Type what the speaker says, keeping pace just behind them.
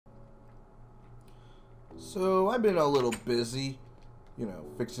So I've been a little busy,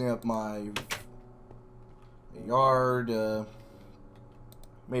 fixing up my yard,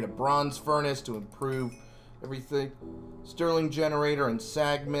 made a bronze furnace to improve everything, Stirling generator and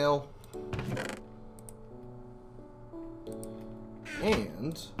sag mill,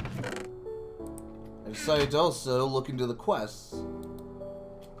 and I decided to also look into the quests.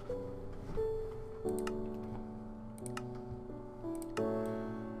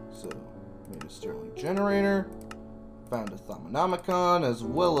 So, made a Stirling generator, found a Thaumonomicon, as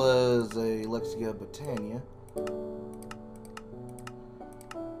well as a Lexia Botania.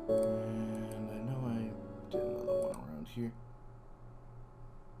 And I know I did another one around here.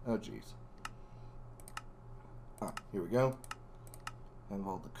 Oh, jeez. Ah, here we go. Have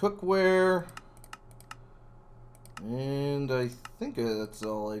all the cookware. And I think that's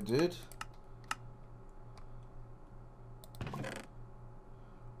all I did.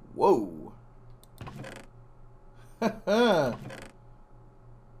 Whoa. Haha.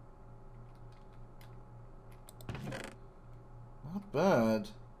 Not bad.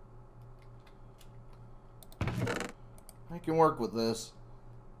 I can work with this.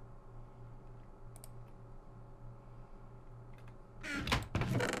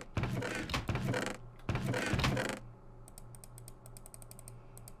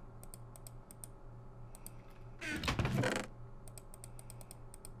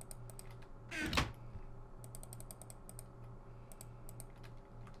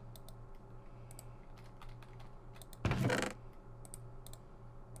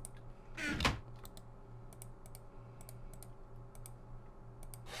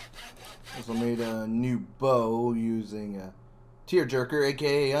 Also made a new bow using a tearjerker,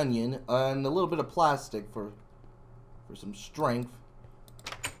 aka onion, and a little bit of plastic for some strength.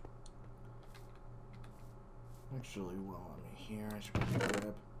 Actually, while I'm here, I should probably grab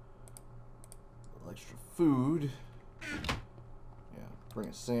a little extra food. Yeah, bring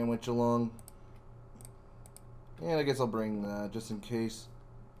a sandwich along. And I guess I'll bring that just in case.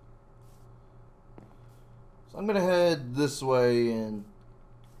 So I'm gonna head this way and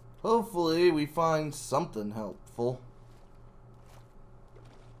hopefully we find something helpful.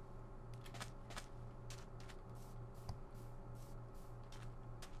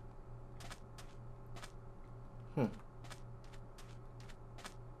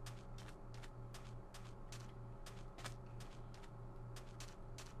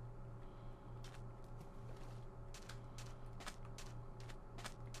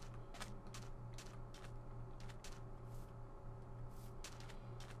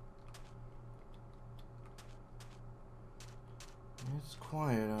 It's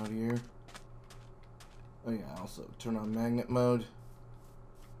quiet out here. Oh yeah, also turn on magnet mode.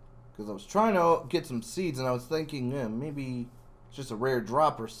 Because I was trying to get some seeds and I was thinking, yeah, maybe it's just a rare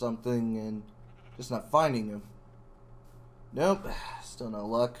drop or something and just not finding them. Nope, still no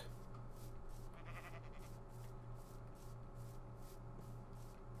luck.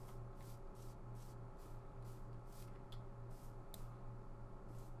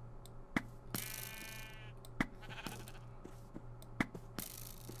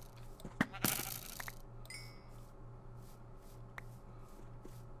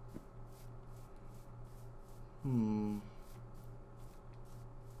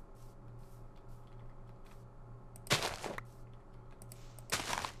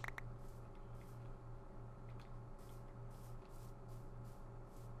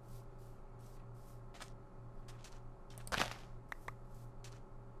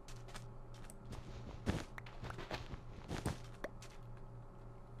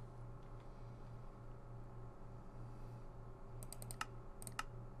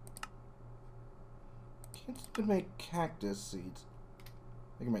 Can't seem to make cactus seeds.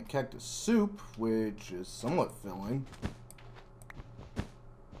 I can make cactus soup, which is somewhat filling.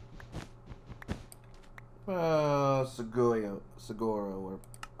 Sagoro, or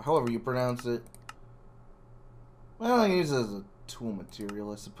however you pronounce it. Well, I can use it as a tool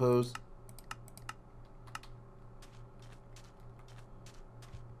material, I suppose.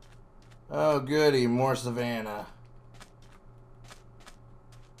 Oh, goody, more savannah.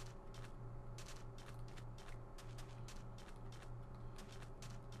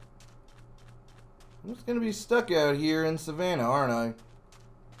 I'm just gonna be stuck out here in savannah, aren't I?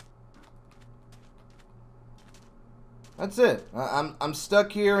 That's it. I'm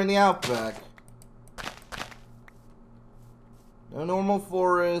stuck here in the outback. No normal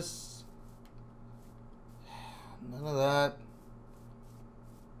forests. None of that.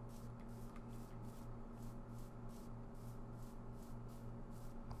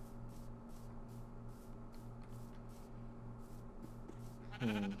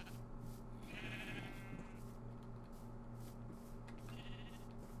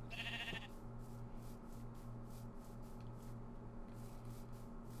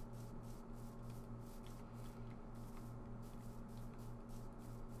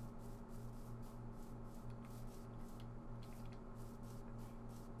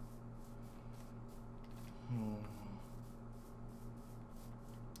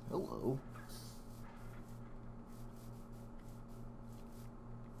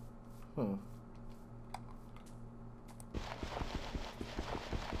 Huh.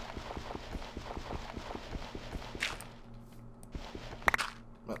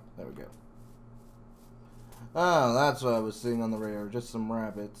 Oh, there we go. Oh, that's what I was seeing on the radar. Just some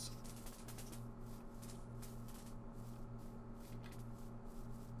rabbits.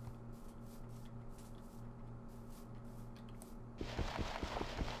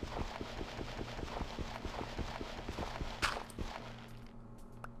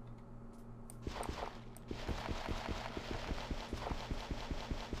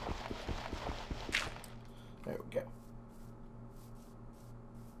 There we go.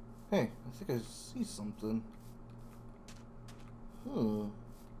 Hey, I think I see something.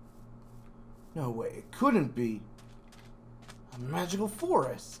 No way, it couldn't be. A magical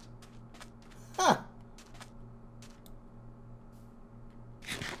forest. Huh.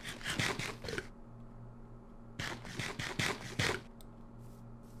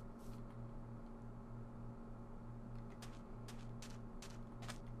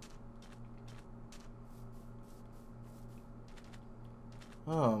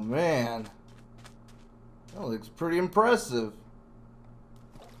 Oh man, that looks pretty impressive.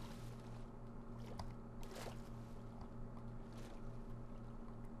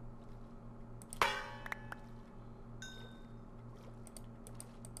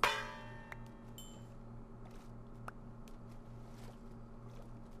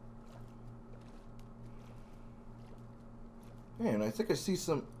 Man, I think I see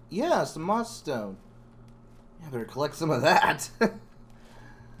some, yeah, some moss stone. Yeah, I better collect some of that.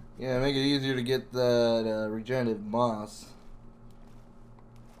 Yeah, make it easier to get that regenerative moss.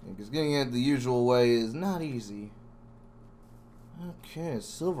 Because getting it the usual way is not easy. Okay,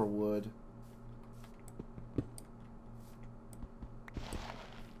 silverwood.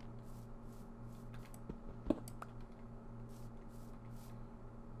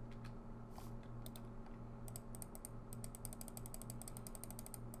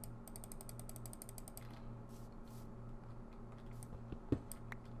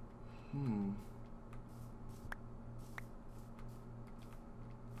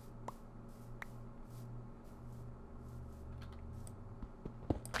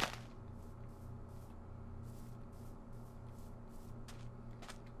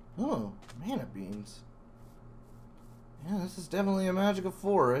 Oh, mana beans. Yeah, this is definitely a magical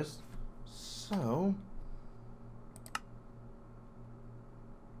forest. So...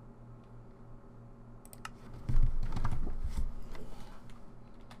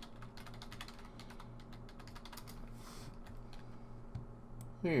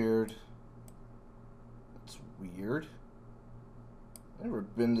 weird. That's weird. I've never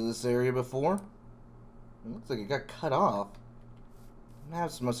been to this area before. It looks like it got cut off.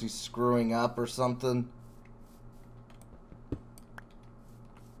 Maps must be screwing up or something.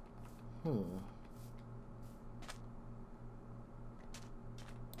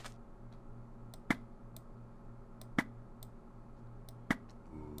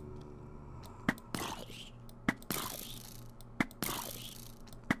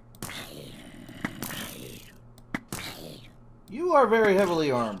 You are very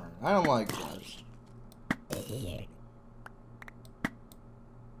heavily armored. I don't like that.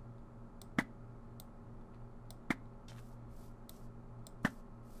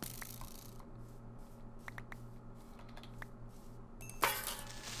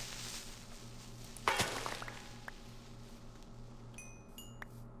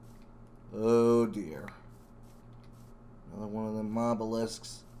 Oh dear. Another one of them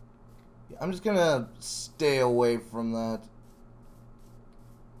mobelisks. Yeah, I'm just gonna stay away from that.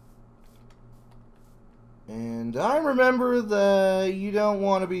 And I remember that you don't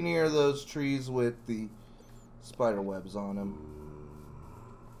want to be near those trees with the spider webs on them.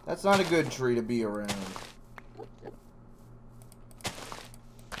 That's not a good tree to be around.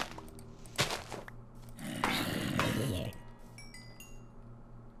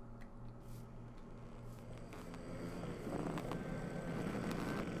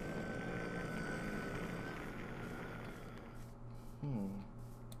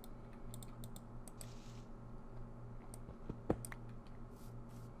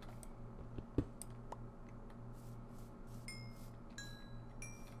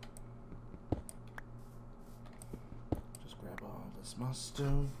 My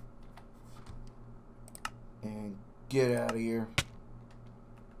stone and get out of here.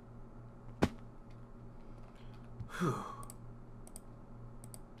 Whew.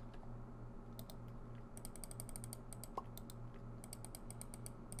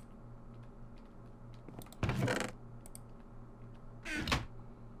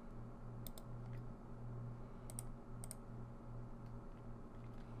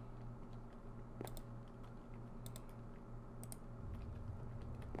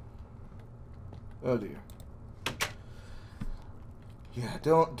 Oh dear. Yeah,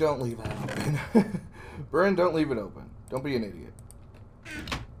 don't leave that open. Bryn, don't leave it open. Don't be an idiot.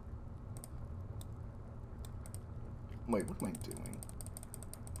 Wait, what am I doing?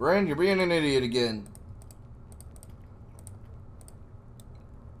 Bryn, you're being an idiot again.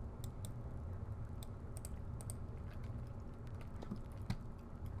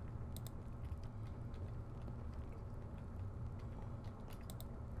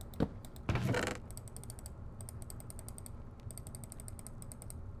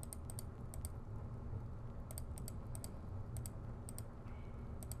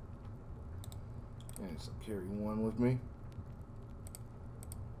 Okay, so carry one with me.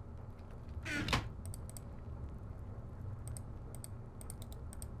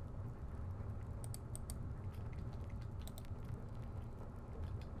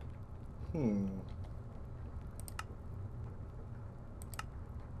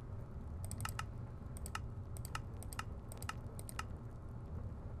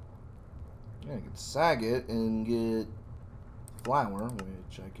 Yeah, I can sag it and get flour,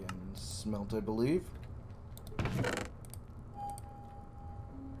 which I can smelt, I believe.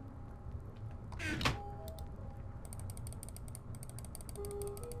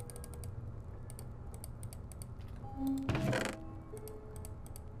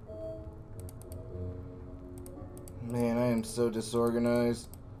 Man, I am so disorganized.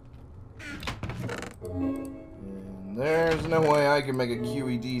 And there's no way I can make a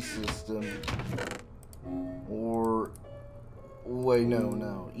QED system. Or... Wait,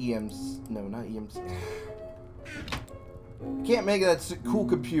 no. EMC... No, not EMC. Can't make that cool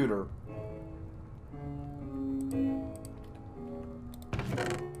computer.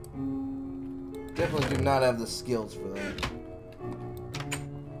 Definitely do not have the skills for that.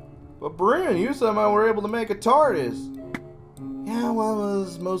 But Bryn, you somehow were able to make a TARDIS. Yeah, well, I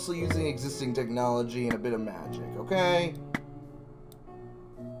was mostly using existing technology and a bit of magic, okay?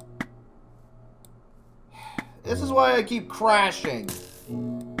 This is why I keep crashing.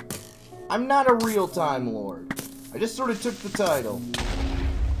 I'm not a real Time Lord. I just sort of took the title.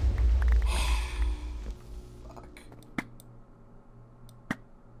 Fuck.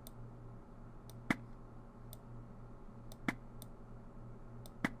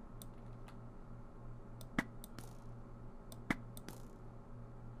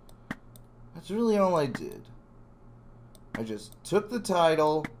 That's really all I did. I just took the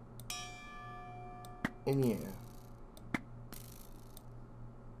title, and yeah.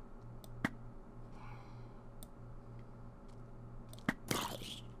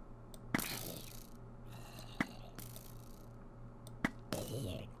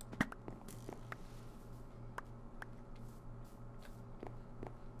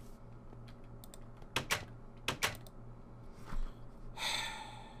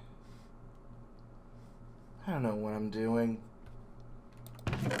 I don't know what I'm doing.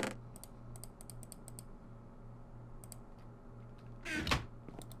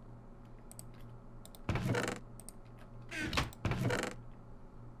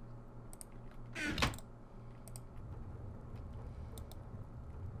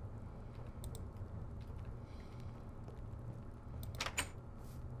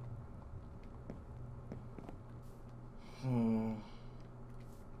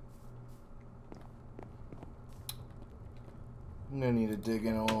 I'm gonna need to dig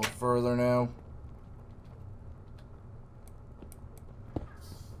in a little further now.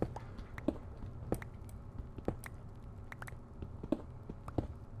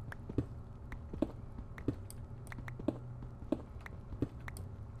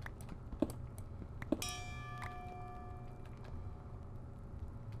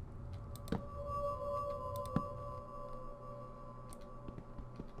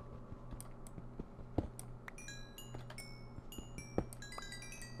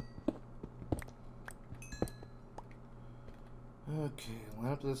 Okay,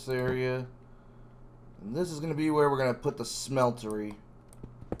 line up this area. And this is going to be where we're going to put the smeltery.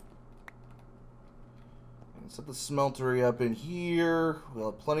 And set the smeltery up in here.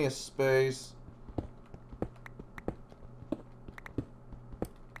 We'll have plenty of space.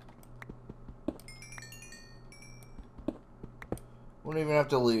 Won't even have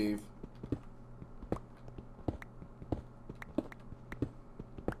to leave.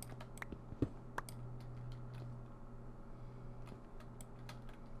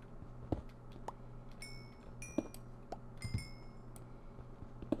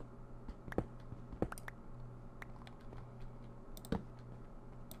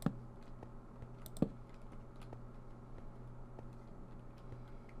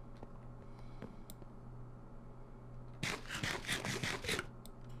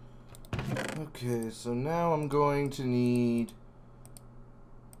 Okay, so now I'm going to need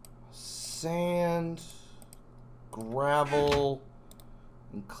sand, gravel,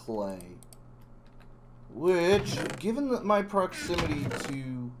 and clay. Which, given that my proximity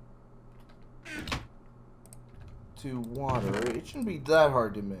to water, it shouldn't be that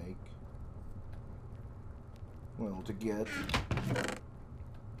hard to make. Well, to get.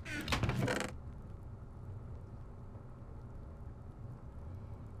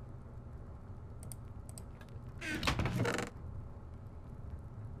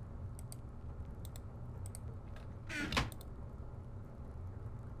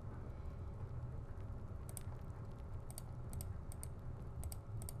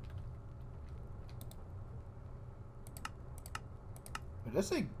 Did I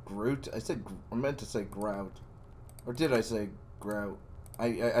say Groot? I meant to say Grout. Or did I say Grout?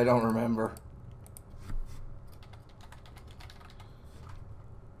 I don't remember.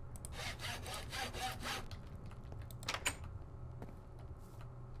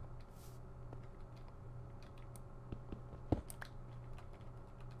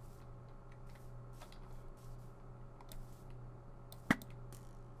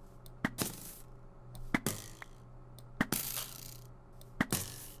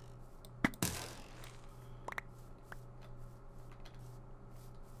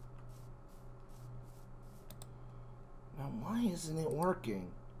 Why isn't it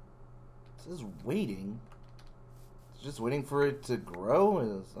working? It says waiting. It's just waiting for it to grow?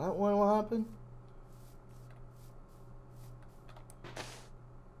 Is that what will happen?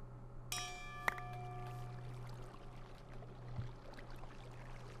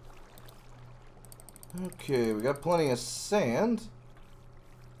 Okay, we got plenty of sand.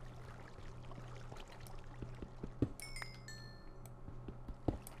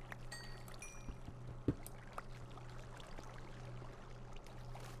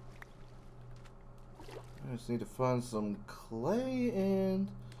 I just need to find some clay and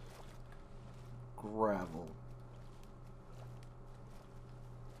gravel.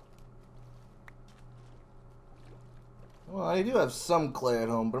 Well, I do have some clay at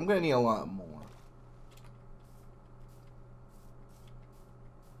home, but I'm gonna need a lot more.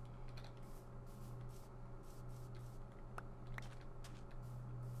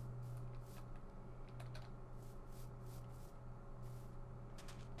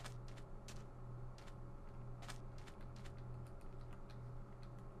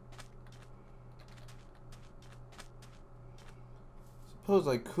 Suppose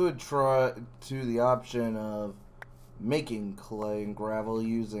I could try to the option of making clay and gravel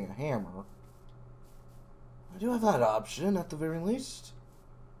using a hammer. I do have that option at the very least.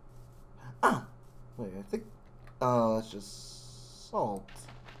 Ah! Wait, I think... Oh, that's just salt.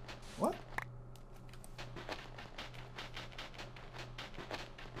 What?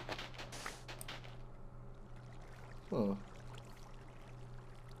 Huh.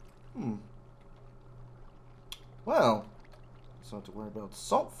 Well, so don't have to worry about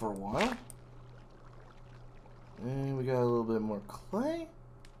salt for a while. And we got a little bit more clay.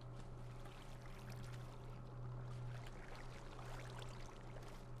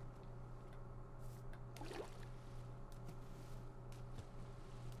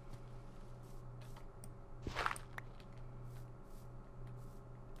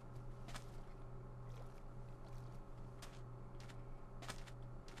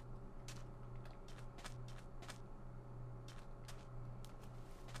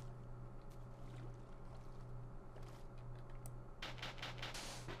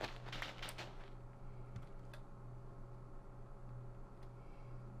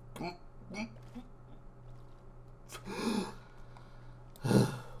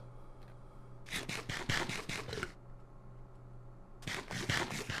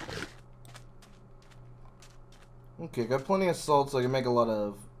 Okay, got plenty of salt so I can make a lot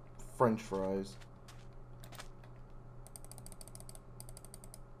of French fries.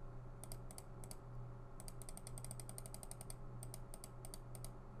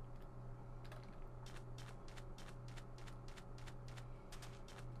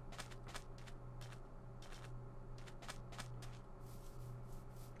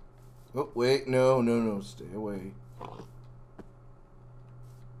 Oh, wait, no, stay away.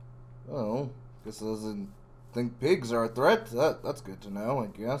 Oh, guess it doesn't think pigs are a threat. That's good to know, I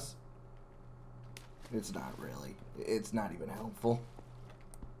guess. It's not really. It's not even helpful.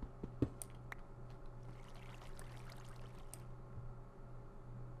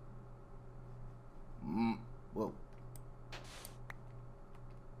 Whoa.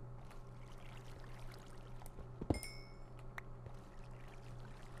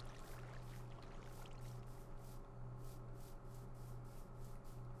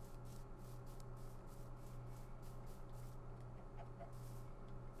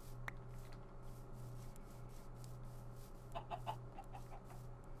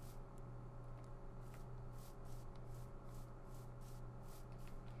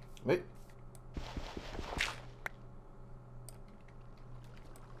 Wait.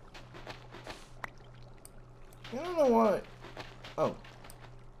 I don't know why. Oh.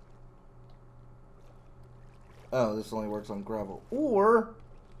 Oh, this only works on gravel. Or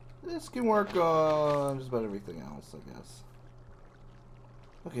this can work on just about everything else, I guess.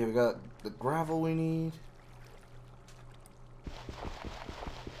 Okay, we got the gravel we need.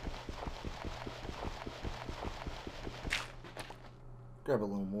 Grab a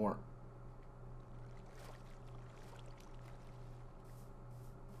little more.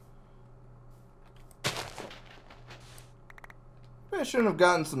 I shouldn't have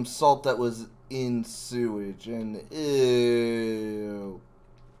gotten some salt that was in sewage, and ew.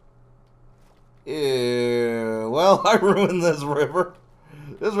 Ew. Well, I ruined this river.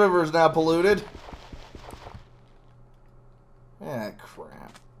 This river is now polluted. Ah,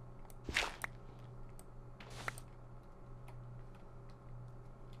 crap.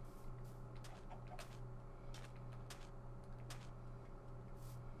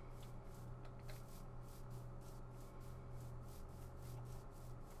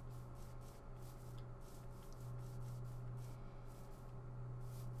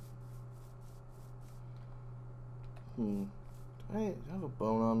 Do I have a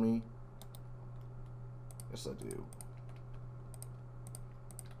bone on me? Yes, I do.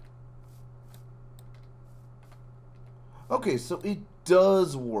 Okay, so it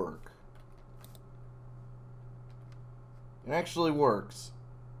does work. It actually works.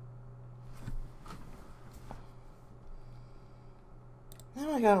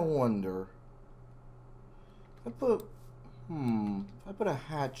 Now I gotta wonder. If I put a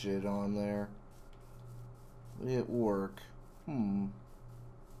hatchet on there, would it work? I'll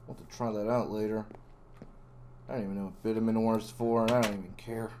have to try that out later. I don't even know what bitumen ore is for, and I don't even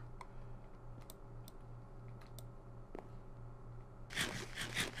care.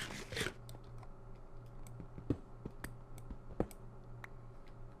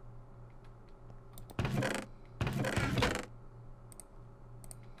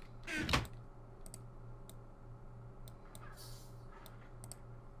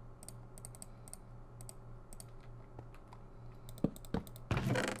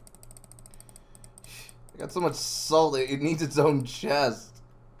 Got so much salt, it needs its own chest.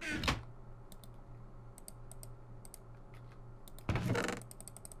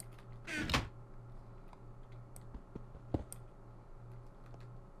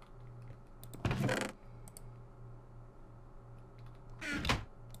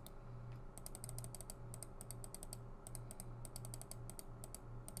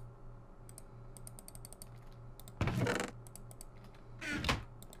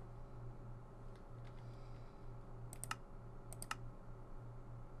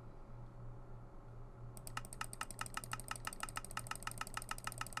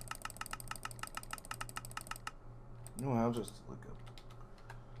 No, I'll just look up.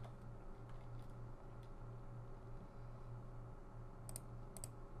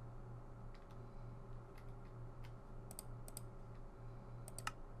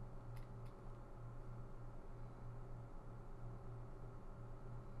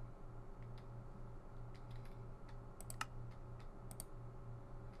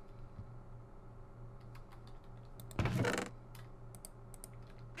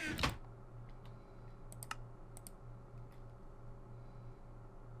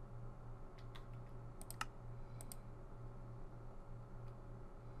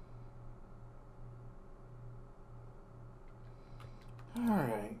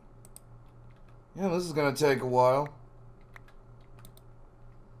 Alright. Yeah, this is gonna take a while.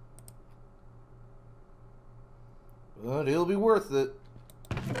 But it'll be worth it.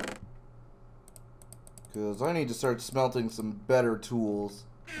 Because I need to start smelting some better tools.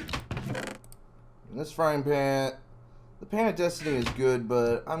 And this frying pan... The pan of destiny is good,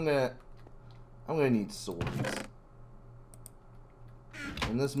 but I'm gonna need swords.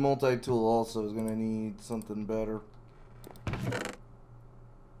 And this multi-tool also is gonna need something better.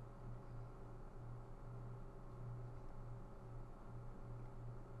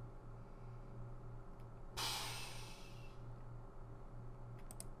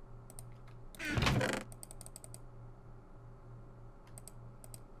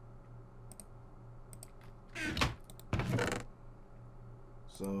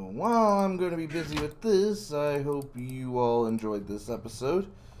 So while I'm going to be busy with this, I hope you all enjoyed this episode.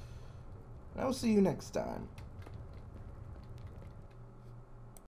 I will see you next time.